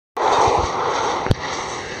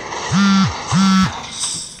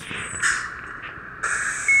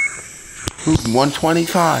Route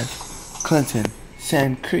 125, Clinton,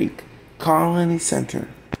 Sand Creek, Colony Center.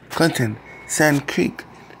 Clinton, Sand Creek,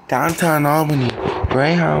 downtown Albany,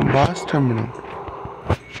 Greyhound Bus Terminal.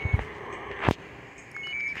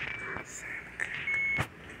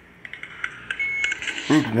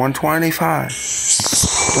 Route 125,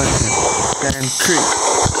 Clinton, Sand Creek,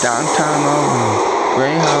 downtown Albany,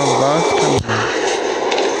 Greyhound Bus Terminal.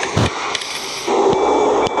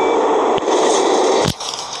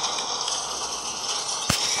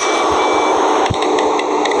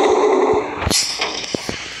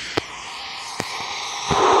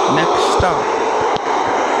 Next stop,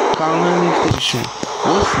 Colonie Station,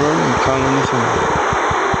 Wolf Road and Colony Center.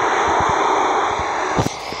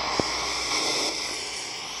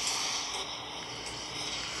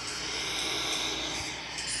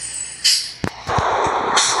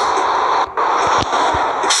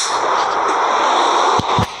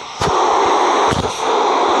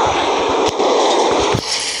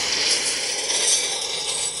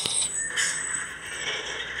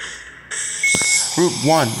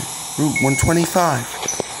 Route 125,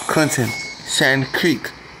 Clinton, Sand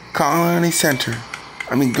Creek, Colony Center.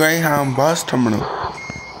 Greyhound Bus Terminal,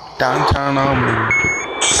 downtown Albany.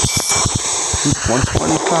 Route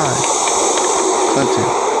 125, Clinton,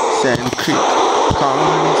 Sand Creek,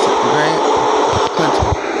 Colony Center. Clinton,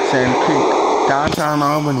 Sand Creek, downtown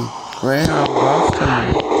Albany, Greyhound Bus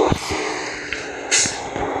Terminal.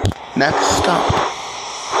 Next stop,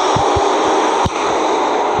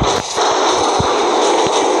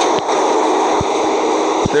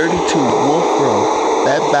 32 Wolf Road,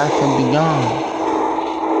 Bed Bath & Beyond.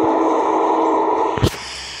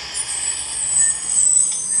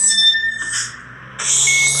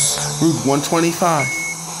 Route 125,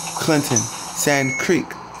 Clinton, Sand Creek,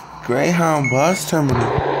 Greyhound Bus Terminal.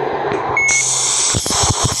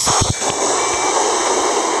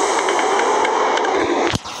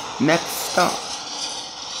 Next stop,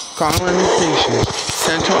 Colony Station,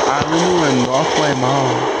 Central Avenue and Northway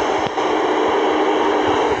Mall.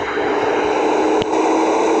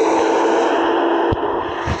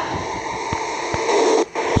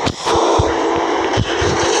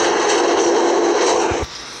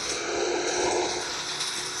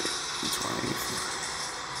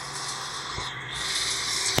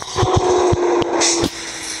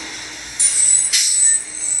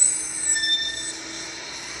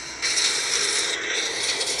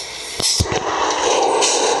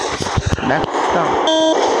 Next stop,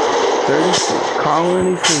 36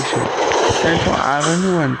 Colony Station, Central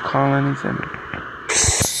Avenue and Colony Center.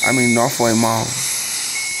 Northway Mall.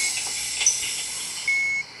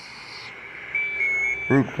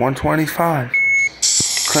 Route 125,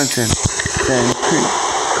 Clinton, Sand Creek,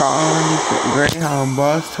 Colony Center, Greyhound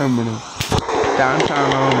Bus Terminal,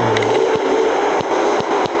 downtown Albany.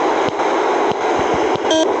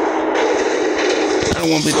 I don't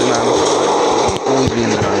want to be denied. Always be in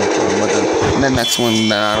the 9 o'clock, but the next one, the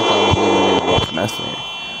 9 o'clock will be walking. That's it.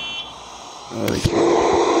 Really cute.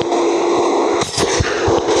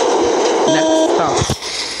 Next stop,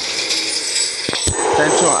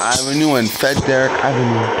 Central Avenue and Frederick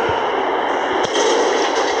Avenue.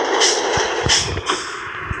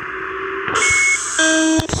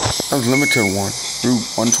 That was limited one. Route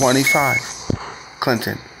 125,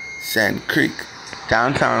 Clinton, Sand Creek,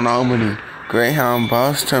 downtown Albany, Greyhound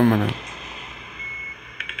Bus Terminal.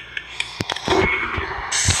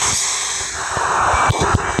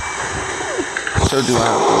 So do I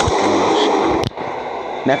have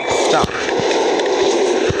next stop,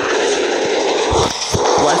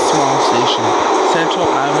 West Mall Station, Central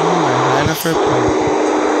Avenue and Hannaford Park.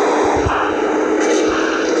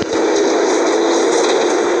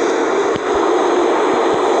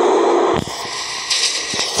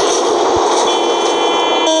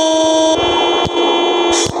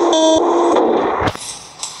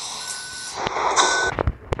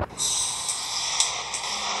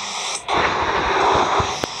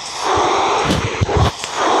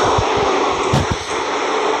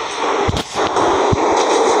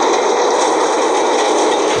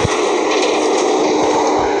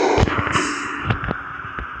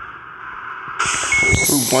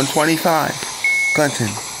 Route 125, Clinton,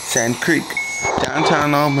 Sand Creek,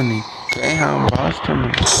 downtown Albany, Greyhound Bus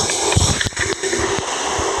Terminal.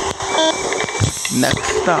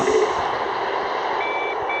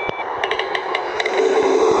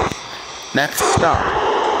 Next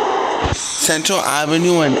stop, Central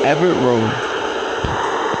Avenue and Everett Road.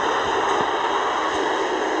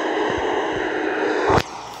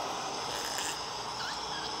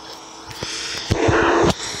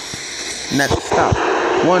 Next stop,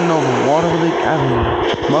 1 over Water Lake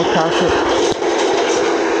Avenue, Milk Castle.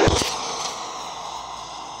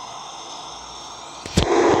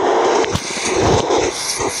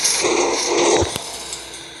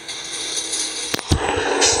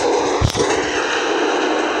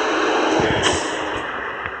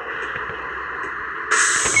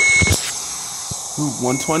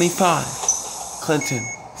 125, Clinton,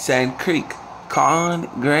 Sand Creek, Colony,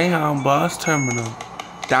 Greyhound Bus Terminal,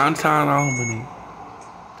 Downtown Albany.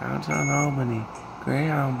 Downtown Albany,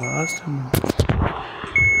 Greyhound Bus Terminal.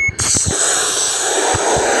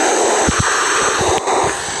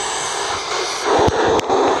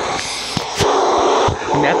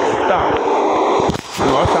 Next stop,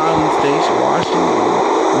 North Island Station, Washington,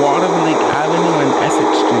 Waterlake Avenue and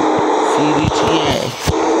Essex Street,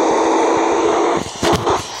 CDTA.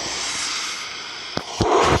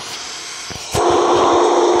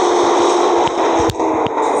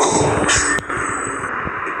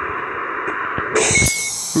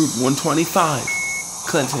 Route 125,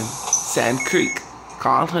 Clinton, Sand Creek,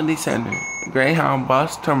 Colony Center, Greyhound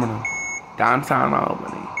Bus Terminal, Downtown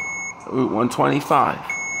Albany. Route 125,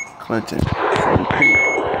 Clinton, Sand Creek,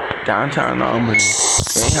 Downtown Albany,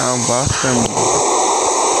 Greyhound Bus Terminal.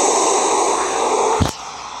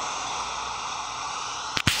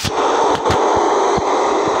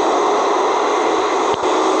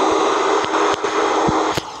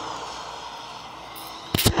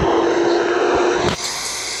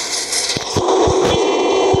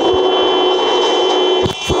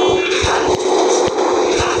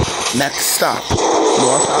 Next stop,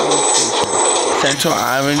 North Island Station, Central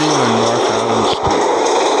Avenue and North Island Street.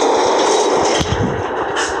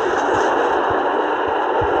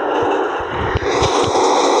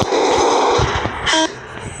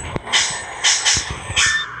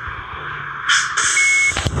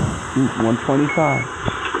 Route 125,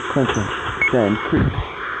 Clinton, Sand Creek,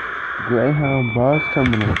 Greyhound Bus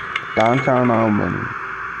Terminal, Downtown Albany.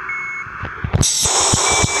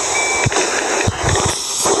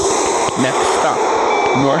 Next stop,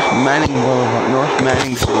 North Manning Boulevard, North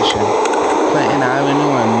Manning Station, Clinton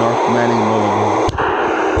Avenue and North Manning Boulevard.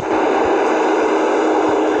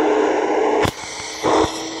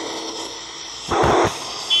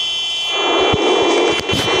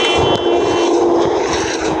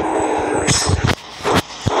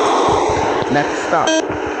 Next stop,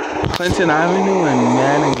 Clinton Avenue and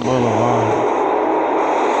Manning Boulevard.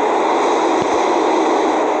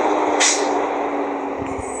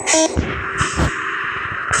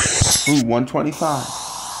 Route 125,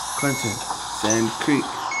 Clinton, Sand Creek,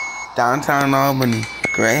 Downtown Albany,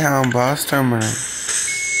 Greyhound Bus Terminal.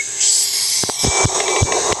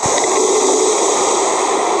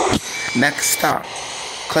 Next stop,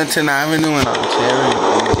 Clinton Avenue and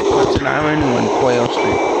Ontario, Clinton Avenue and Quayle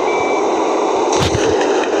Street.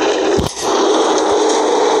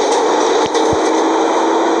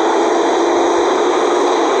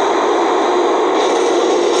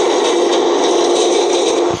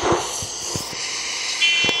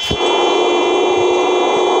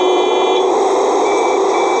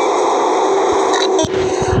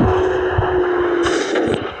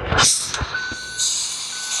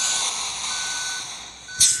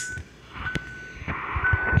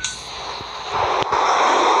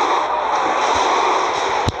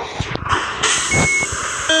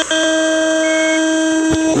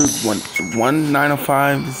 Route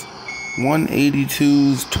 195s,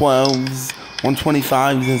 182s, 12s,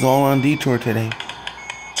 125s is all on detour today.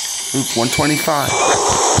 Route 125,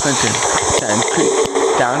 Clinton, Sand Creek,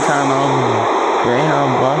 Downtown Albany,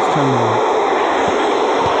 Greyhound Bus Terminal.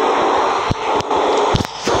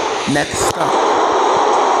 Next stop,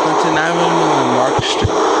 Clinton Avenue and Mark Street.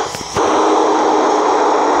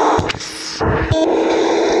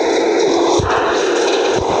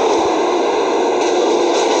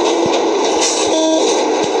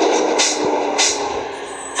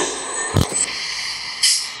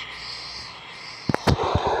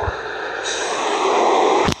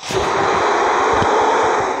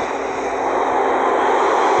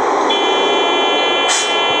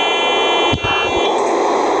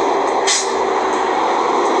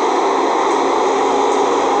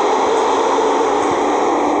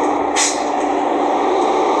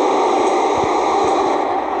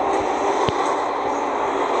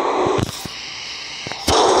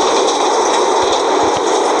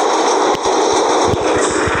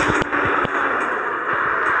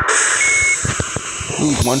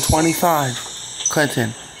 Route 125, Clinton,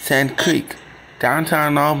 Sand Creek,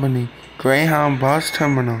 Downtown Albany, Greyhound Bus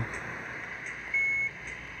Terminal.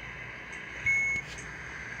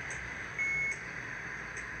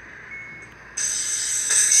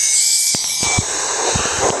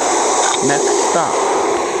 Next stop,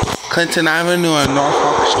 Clinton Avenue and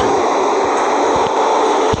Norfolk Street.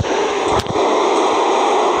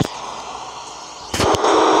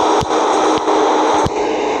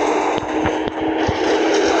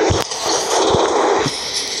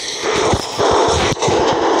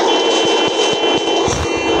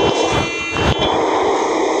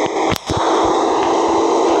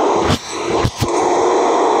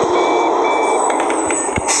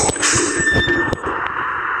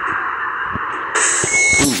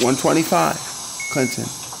 125, Clinton,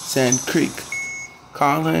 Sand Creek,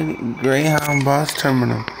 Colony, Greyhound Bus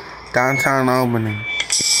Terminal, downtown Albany.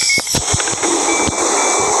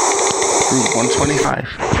 Route 125,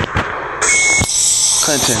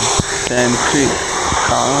 Clinton, Sand Creek,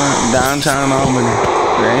 Colony, downtown Albany,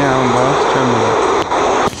 Greyhound Bus Terminal.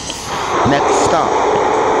 Next stop,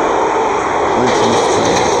 Clinton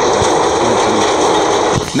Square.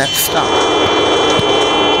 Next stop.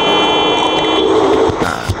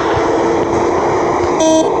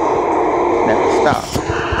 Next stop,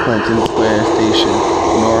 Clinton Square Station,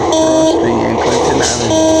 North Pearl Street and Clinton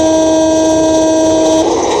Avenue.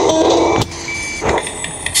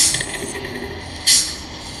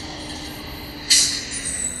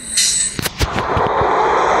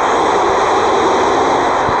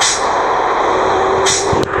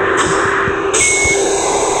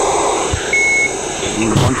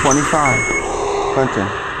 Route 125, Clinton,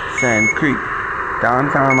 Sand Creek,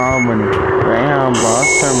 downtown Albany, Greyhound Bus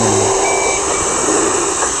Terminal.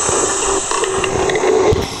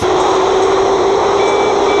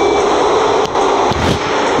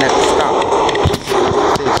 Next stop,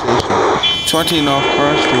 State Station, 20 North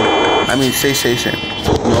Pearl Street. State Station,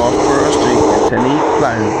 North Pearl Street and Tenny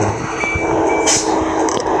Plaza.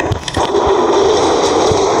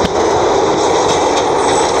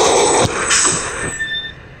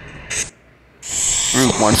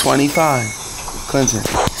 Route 125, Clinton,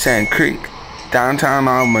 Sand Creek, downtown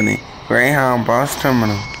Albany, Greyhound Bus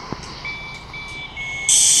Terminal.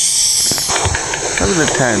 Look at the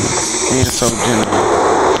 10, being so generous.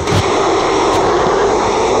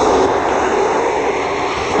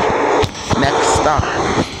 Next stop,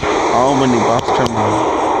 Albany Bus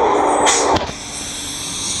Terminal.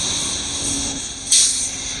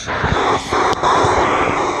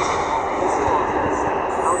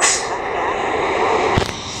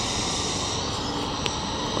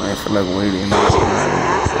 I feel like waiting.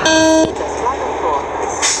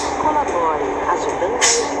 Colabore, ajudando a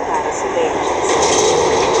evitar acidentes.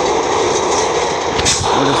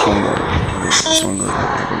 Where this one goes? This one goes.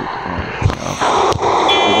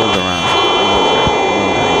 It goes around.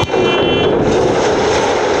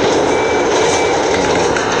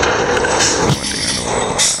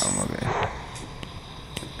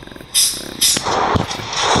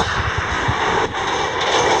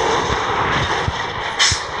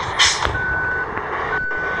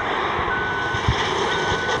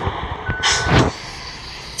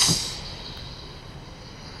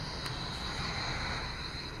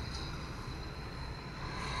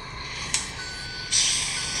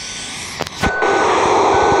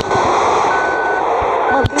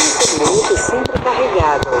 Sempre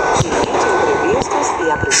carregado, divide entrevistas e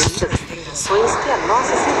apresenta as atrações que a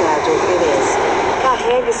nossa cidade oferece.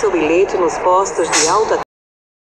 Carregue seu bilhete nos postos de alta